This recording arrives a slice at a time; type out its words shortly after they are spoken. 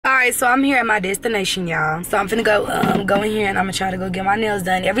Alright, so I'm here at my destination, y'all. So I'm finna go in here and I'm gonna try to go get my nails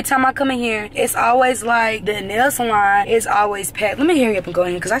done. Every time I come in here, it's always like the nail salon is always packed. Let me hurry up and go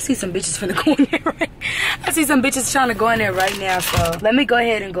in here because I see some bitches finna go in there right. I see some bitches trying to go in there right now, so let me go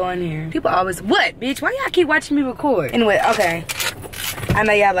ahead and go in here. People always, what, bitch? Why y'all keep watching me record? Anyway, okay. I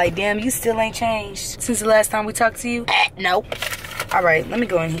know y'all like, damn, you still ain't changed since the last time we talked to you? Nope. Alright, let me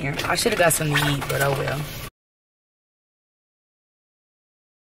go in here. I should have got something to eat, but oh well.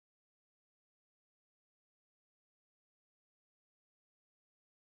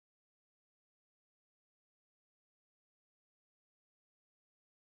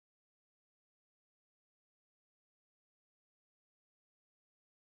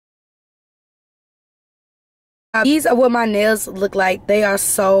 These are what my nails look like. They are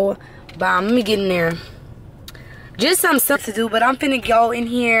so bomb. Let me get in there. Just some stuff to do, but I'm finna go in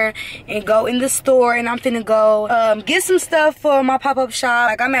here and go in the store and I'm finna go get some stuff for my pop-up shop.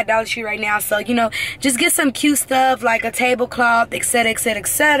 Like, I'm at Dollar Tree right now, so you know, just get some cute stuff like a tablecloth, etc, etc,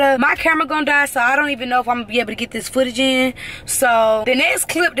 etc. My camera gonna die, so I don't even know if I'm gonna be able to get this footage in. So the next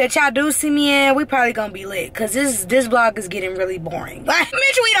clip that y'all do see me in, we probably gonna be lit, cause this vlog is getting really boring. Like,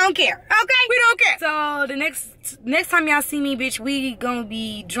 bitch, we don't care, okay? We don't care. So the next time y'all see me, bitch, we gonna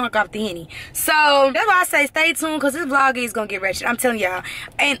be drunk off the Henny. So that's why I say stay tuned, cause this vlog is gonna get wretched. I'm telling y'all,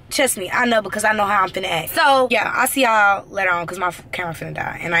 and trust me, I know, because I know how I'm finna act. So yeah, I'll see y'all later on, cause my camera finna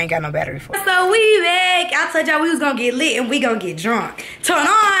die and I ain't got no battery for it. So we back. I told y'all we was gonna get lit and we gonna get drunk.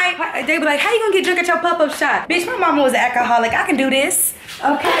 Tonight, they be like, how you gonna get drunk at your pop-up shop? Bitch, my mama was an alcoholic. I can do this,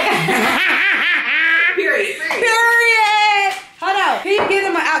 okay? Period. Hold on. Can you give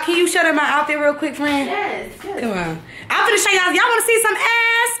them my can you show them my outfit real quick, friend? Yes. Come on. I'm finna show y'all. Y'all wanna see some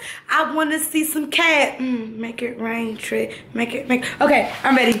ass? I wanna see some cat. Make it rain, trick. Make it. Okay,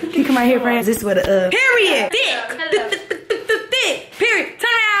 I'm ready. You come out here, friends. This is what period. Thick. Period.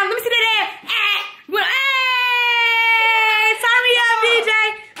 Turn around. Let me see that ass. Hey, turn me up, DJ.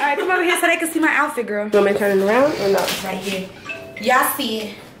 Alright, come over here so they can see my outfit, girl. You want me to turn it around or no? Right here. Y'all see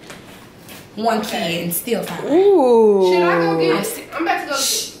it. One kid and still fine. Ooh. Should I go get it? I'm about to go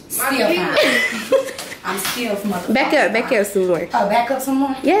get it. I'm still motherfucking Back up some more. Oh, back up some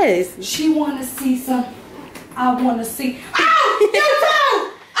more? Yes. She wanna see some. I wanna see. Oh, you too!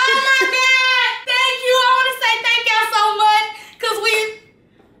 Oh my God! Thank you. I wanna say thank y'all so much. Cause we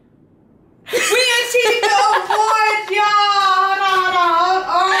achieved the award, y'all.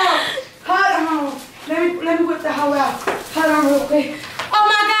 Hold on. Let me whip the hoe out. Hold on real quick. Oh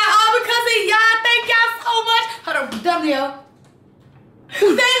my God, all because of y'all. Thank y'all so much. Hold on, thumbnail.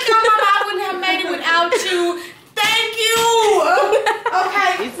 Thank y'all, mama. I wouldn't have made it without you. Thank you. Okay,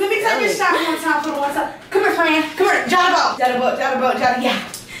 let me take this shot one time for the one time. Come here, friend. Come here. Jada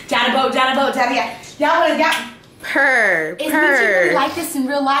yeah. Y'all would have got Purr. Is bitch really like this in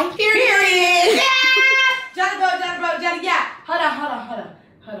real life? Period. Yeah. Jada yeah. Hold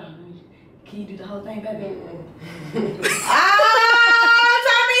on. Can you do the whole thing, baby?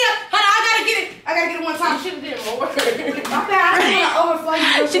 I gotta get it one time. She did it more. My bad. I don't want to overflow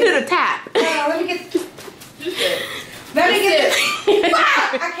you. She did a tap. Let me get this.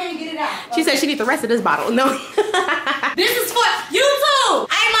 I can't get it out. She said she needs the rest of this bottle. No. This is for YouTube.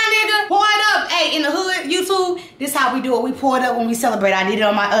 Hey, my nigga. Pour it up. Hey, in the hood, YouTube, this is how we do it. We pour it up when we celebrate. I did it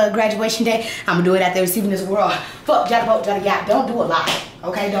on my graduation day. I'm gonna do it after receiving this world. Fuck, Jada yeah. Don't do it live.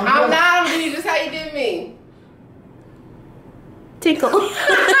 Okay, don't do it. I'm not gonna do just how you did me. Tinkle.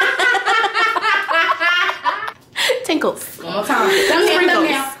 Tinkles. One more time.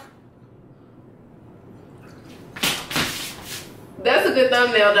 Sprinkles. That's a good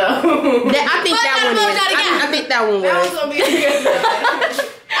thumbnail, though. I think that one was. That was gonna be a good thumbnail.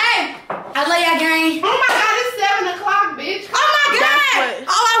 Hey, I love y'all, gang. Oh my God, it's 7 o'clock, bitch. Oh my God.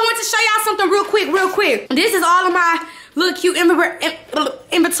 Oh, I want to show y'all something real quick. This is all of my little cute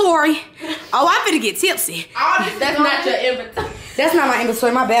inventory. Oh, I'm finna get tipsy. That's not your inventory. That's not my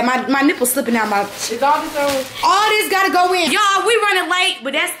inventory, my bad. My nipple's slipping out my. Is all this on? All this gotta go in. Y'all, we running late,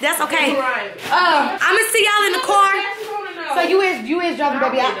 but that's okay. Right. I'm gonna see y'all in the car. So you is driving,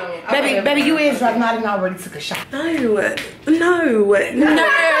 baby. Baby, you is driving. I didn't already took a shot. No,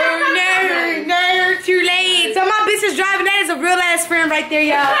 too late. So my bitch is driving. That is a real ass friend right there,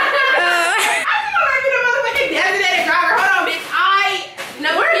 y'all.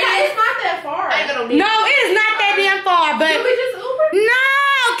 It's not that far. No, it is not that damn far, but. Can we just Uber? No,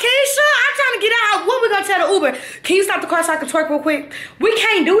 Keisha, I'm trying to get out. What we gonna tell the Uber? Can you stop the car so I can twerk real quick? We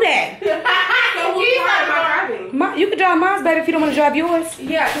can't do that. You can drive mine, baby, if you don't want to drive yours.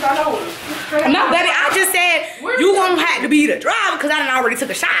 Yeah, because I know it. No, baby, I just said you won't have to be the driver because I done already took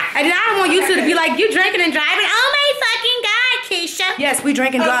a shot. And then I don't want you two to be like, you drinking and driving. Oh my fucking God, Keisha. Keisha. Yes, we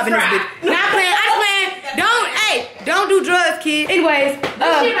drink and drive in this bitch. Not playing. I'm playing. Don't do drugs, kid. Anyways,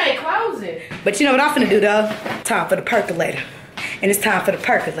 She ain't closing. but you know what I'm finna do though? Time for the percolator. And it's time for the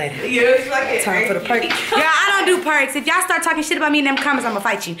percolator. Yeah, it's like it. Time for the perk. Yeah, I don't do perks. If y'all start talking shit about me in them comments, I'm gonna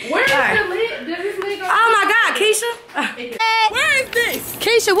fight you. Where's Alright. the lid? Does this lid go? Oh my God, Keisha. Where is this?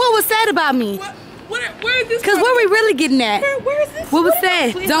 Keisha, what was said about me? Where is this? Cause where we really getting at? Where is this? What was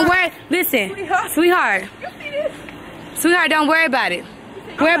said? Don't worry. Listen, sweetheart. You see this? Sweetheart, don't worry about it.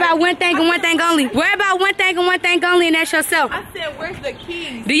 Worry about one thing and one thing only. Worry about one thing and one thing only, and that's yourself. I said, where's the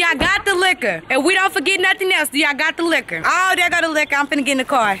keys? Do y'all got the liquor? And we don't forget nothing else. Do y'all got the liquor? Oh, there got the liquor. I'm finna get in the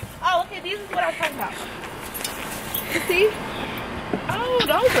car. Oh, okay, this is what I'm talking about. You see? Oh,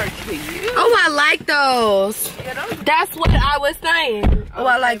 those are cute. Oh, I like those. Yeah, that's what I was saying. Oh,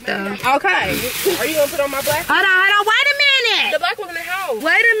 I like those. Okay. Are you gonna put on my black? Hold on. Wait a minute. The black one's in the house.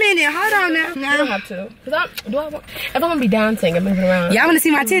 Wait a minute. Hold on now. I don't have to. Cause if I'm gonna be dancing and moving around. Y'all wanna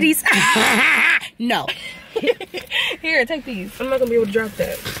see my titties? No. Here, take these. I'm not gonna be able to drop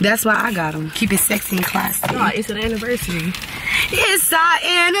that. That's why I got them. Keep it sexy and classy. No, it's an anniversary. It's our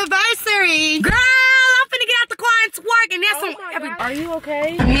anniversary. Girl, I'm finna get out the car and twerk, and that's some. Are you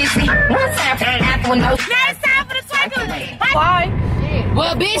okay? Now it's time for the twerking. Why?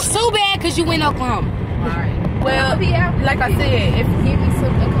 Well, bitch, too bad because you in Oklahoma. Well, like I said, if you give me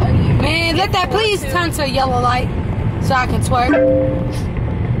some, Man, let that please turn to a yellow light so I can twerk.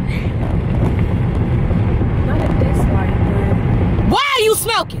 not at this light, Why are you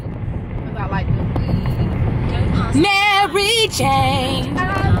smoking? but I like the Mary Jane. I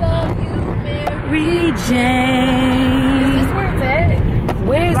love you, Mary Jane. This is where it's at.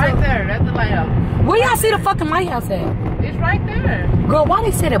 Where is Right it? there. That's the lighthouse. Where y'all see the fucking lighthouse at? It's right there. Girl, why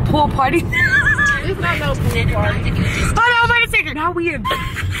they say a pool party? It's not no pool party. Hold on, wait a second. Now we in.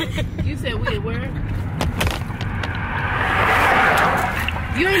 You said we at where?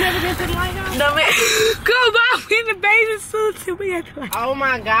 You ain't never been to the lighthouse? No, man. Girl, Mom, we in the bathing suits and we at the lighthouse. Oh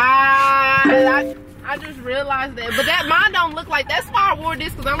my God. I just realized that. But that mine don't look like. That's why I wore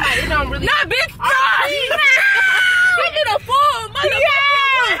this because I'm like, it don't really. Nah, bitch, Oh, stop! Give me the full motherfucker.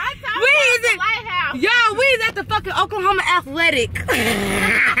 Yeah! I told We you is it's the at, lighthouse. y'all, we is at the fucking Oklahoma Athletic.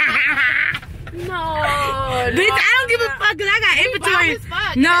 No. Bitch, I don't give a fuck because I got inventory. As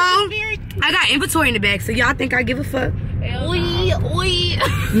fuck. No, That's very I got inventory in the back, so y'all think I give a fuck? Oi.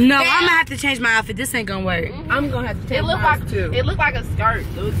 No, I'm gonna have to change my outfit. This ain't gonna work. I'm gonna have to take It looked like a skirt.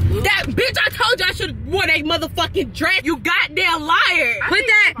 that bitch. I told you I should have worn that motherfucking dress. You goddamn liar.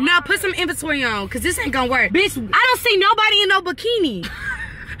 Put some inventory on, cause this ain't gonna work. Bitch, I don't see nobody in no bikini.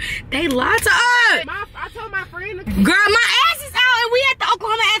 They lied to us. I told my friend. Girl, my ass is out and we at the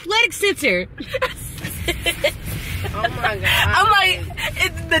Oklahoma Athletic Center. Oh my God. I'm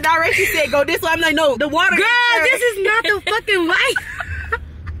like, the direction said go this way. I'm like, no, the water. Girl, this is not the fucking light.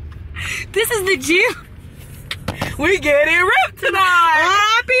 This is the gym. We getting ripped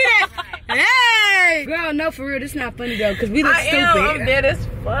tonight. Hey! Girl, no, for real, this is not funny though, cause we look stupid. I'm dead as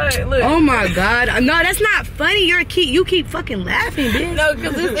fuck. Look. Oh my God. No, that's not funny. You keep fucking laughing, bitch. No,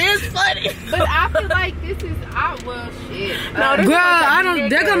 cause this is funny. But I feel like this is well shit. No, this Girl, is I don't.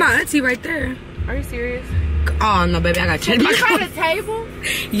 There go my auntie right there. Are you serious? Oh no, baby, I gotta change my You got a clothes. table?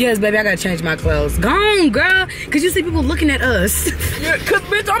 Yes, baby, I gotta change my clothes. Go on, girl, cause you see people looking at us. Yeah, cause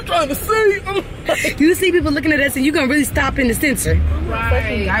bitch, I'm trying to see. You see people looking at us, and you gonna really stop in the center.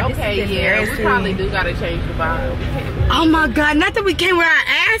 Right. Okay, yeah. We probably do gotta change the vibe. Oh my God, not that we came with our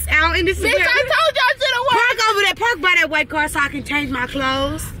ass out in this. Bitch, I told y'all to the Park over there, park by that white car so I can change my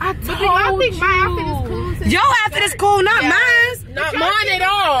clothes. I think my outfit is cool. Your outfit is cool, not mine. Not mine at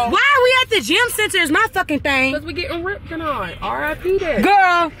all. Why are we at the gym center is my fucking thing. Cause we getting ripped tonight. R.I.P. that.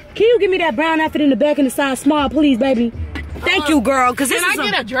 Girl, can you give me that brown outfit in the back and the side small, please, baby? Thank you, girl, cause this Can is I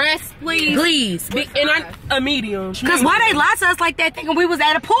get a dress, please? please. And a medium. Cause why they lie to us like that thinking we was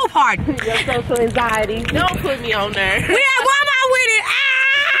at a pool party? Your social anxiety. Don't put me on there. We at Walmart with it.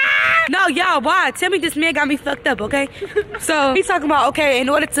 Ah! No, y'all, why? Tell me this man got me fucked up, okay? So he's talking about, okay, in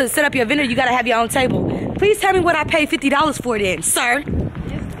order to set up your vendor, you gotta have your own table. Please tell me what I paid $50 for then, sir.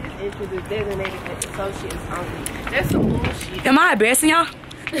 This interest is designated for associates only. That's some bullshit. Am I embarrassing y'all?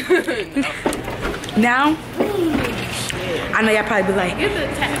 Now? I know y'all probably be like,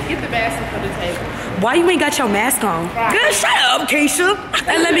 Get the basket for the table. why you ain't got your mask on? Girl, shut up, Keisha.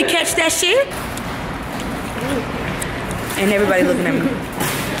 And let me catch that shit. And everybody looking at me.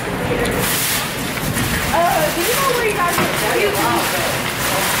 Do you know where you guys put tables?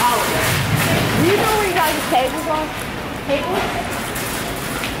 Do you know where you guys put tables on? Tables?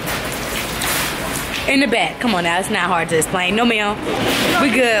 In the back. Come on now, it's not hard to explain. No, ma'am. We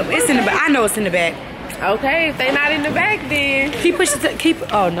good. It's in the back. I know it's in the back. Okay, if they not in the back, then Keep pushing.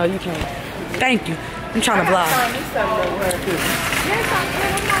 Keep. Oh no, you can't. Thank you. I'm trying to vlog.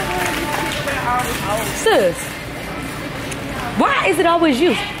 Sis, why is it always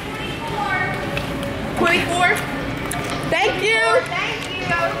you? 24. Thank you.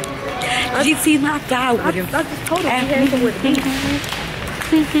 GT knocked out with him. I just told him he had somewhere to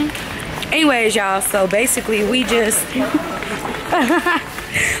be. Anyways, y'all, so basically we just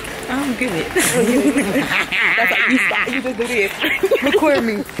I'm good. That's like you just do this. Record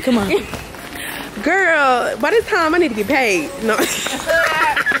me. Come on. Girl, by this time I need to get paid. No.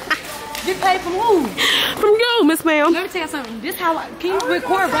 Get paid from who? From you, Miss Ma'am. Let me tell you something. This how I can you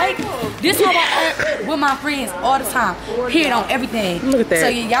record, right? This how I act with my friends all the time. Period on everything. Look at that. So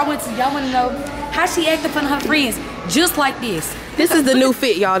y'all want to know how she acted in front of her friends, just like this. This is the new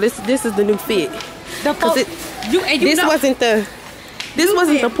fit, y'all. This is the new fit. The This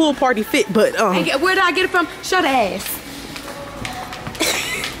wasn't the pool party fit, but where did I get it from? Show the ass.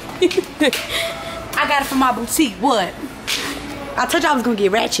 I got it from my boutique. What? I told you I was gonna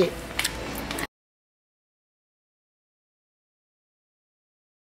get ratchet.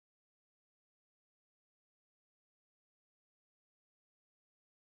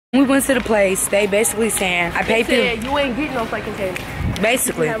 We went to the place. They basically saying I paid for you ain't getting no fucking table.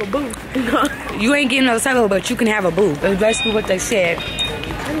 basically. You have a booth. You ain't getting no table, but you can have a booth. That's basically what they said.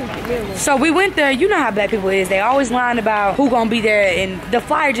 So we went there. You know how black people is. They always lying about who gonna be there, and the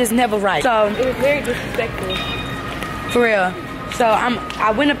flyer just never right. So It was very disrespectful. for real. So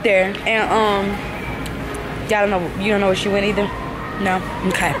I went up there and y'all don't know. You don't know where she went either. No.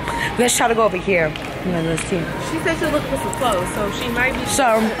 Okay. Let's try to go over here. Let's see. She said she looked for some clothes, so she might be.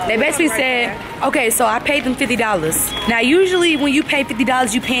 So they basically said, okay, so I paid them $50. Now usually when you pay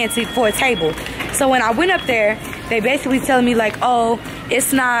 $50, you paying for a table. So when I went up there, they basically telling me like, oh,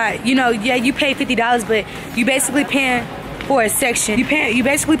 it's not, you know, yeah, you pay $50, but you basically paying for a section. You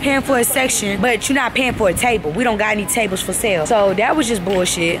basically paying for a section, but you're not paying for a table. We don't got any tables for sale. So that was just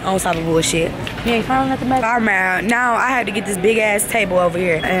bullshit on top of bullshit. You ain't finding nothing back? I'm mad. Now I had to get this big ass table over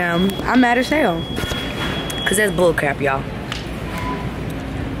here. I'm mad as hell. Cause that's bull crap, y'all.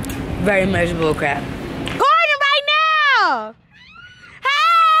 Very much bull crap. Gordon right now!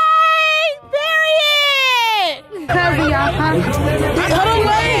 Hey! Period! Cousin, y'all, huh?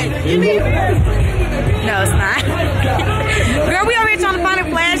 No, it's not. Girl, we over here trying to find a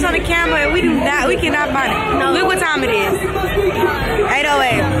flash on the camera and we cannot find it. No. Look what time it is.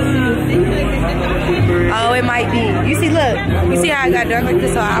 8:08. Oh, it might be. You see, look. You see how I got dark like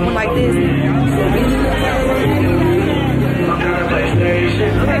this, so I went like this.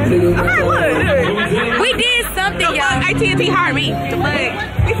 Okay, look. We did something, y'all. AT&T hired me. The fuck?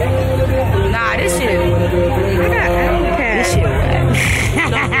 Nah, this shit. This shit.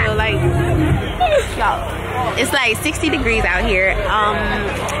 It's like 60 degrees out here.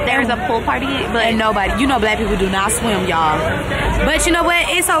 There's a pool party, but and nobody, you know, black people do not swim, y'all. But you know what?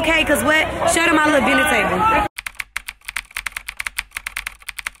 It's okay, cause what? Show them my little dinner table.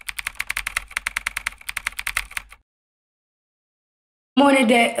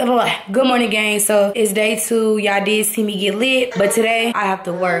 Good morning, gang. So it's day 2. Y'all did see me get lit, but today I have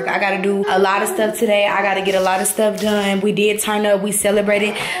to work. I gotta do a lot of stuff today. I gotta get a lot of stuff done. We did turn up. We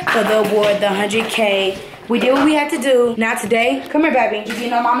celebrated for the award, the 100K. We did what we had to do. Now today, come here, baby. You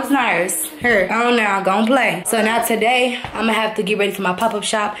getting on mama's nerves. Here, I don't know. Go and play. So now today, I'm gonna have to get ready for my pop-up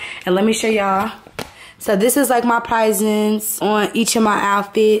shop, and let me show y'all. So this is like my prizes on each of my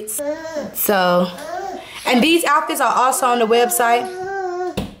outfits. So, and these outfits are also on the website.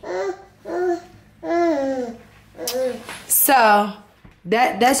 So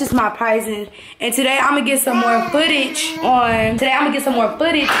that's just my pricing. And today I'm gonna get some more footage on.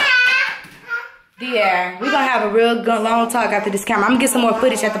 Yeah, we're gonna have a real good long talk after this camera. I'm gonna get some more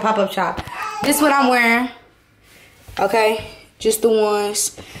footage at the pop-up shop. This is what I'm wearing. Okay, just the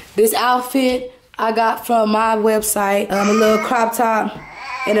ones. This outfit I got from my website. A little crop top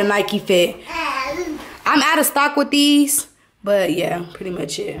and a Nike fit. I'm out of stock with these, but yeah, pretty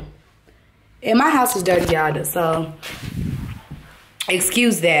much it. And my house is dirty, y'all, so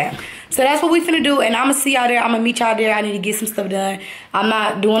excuse that. So that's what we finna do, and I'm gonna see y'all there. I'm gonna meet y'all there. I need to get some stuff done. I'm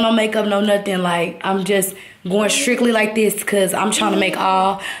not doing no makeup, no nothing. Like, I'm just going strictly like this because I'm trying to make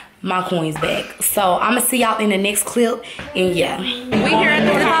all my coins back. So I'm gonna see y'all in the next clip, and yeah. We here at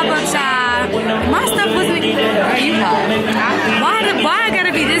the pop-up shop. My stuff wasn't, you know, why I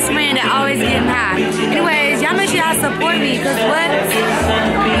gotta be this man that always getting high? Anyways, y'all make sure y'all support me, because what?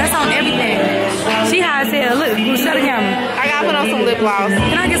 That's on everything. She high as hell. Look, show the camera. I gotta put on some lip gloss.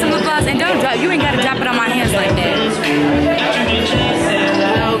 Can I get some lip gloss? And don't drop, you ain't gotta drop it on my hands like that.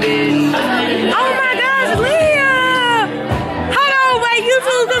 No, bitch. Oh my God.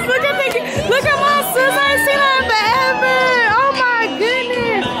 sis. Look at my sis. I ain't seen her in forever. Oh my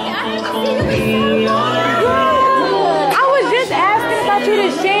goodness. I was just asking about you to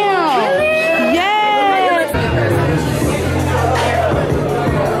sham. Yes.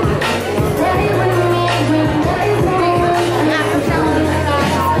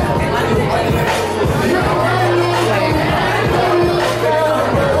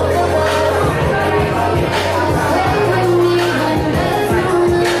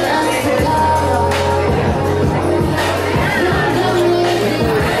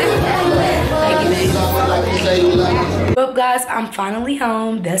 Well guys, I'm finally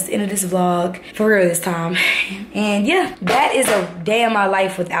home. That's the end of this vlog for real this time. And yeah, that is a day of my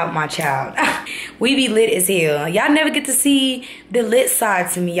life without my child. We be lit as hell. Y'all never get to see the lit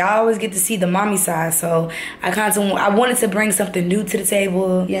side to me. Y'all always get to see the mommy side. So I wanted to bring something new to the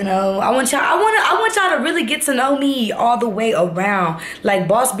table. You know, I want y'all to really get to know me all the way around, like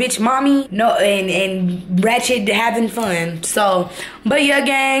boss bitch mommy, no, and ratchet having fun. So, but yeah,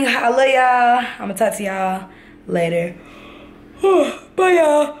 gang, I love y'all. I'm gonna talk to y'all later. Bye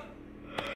y'all.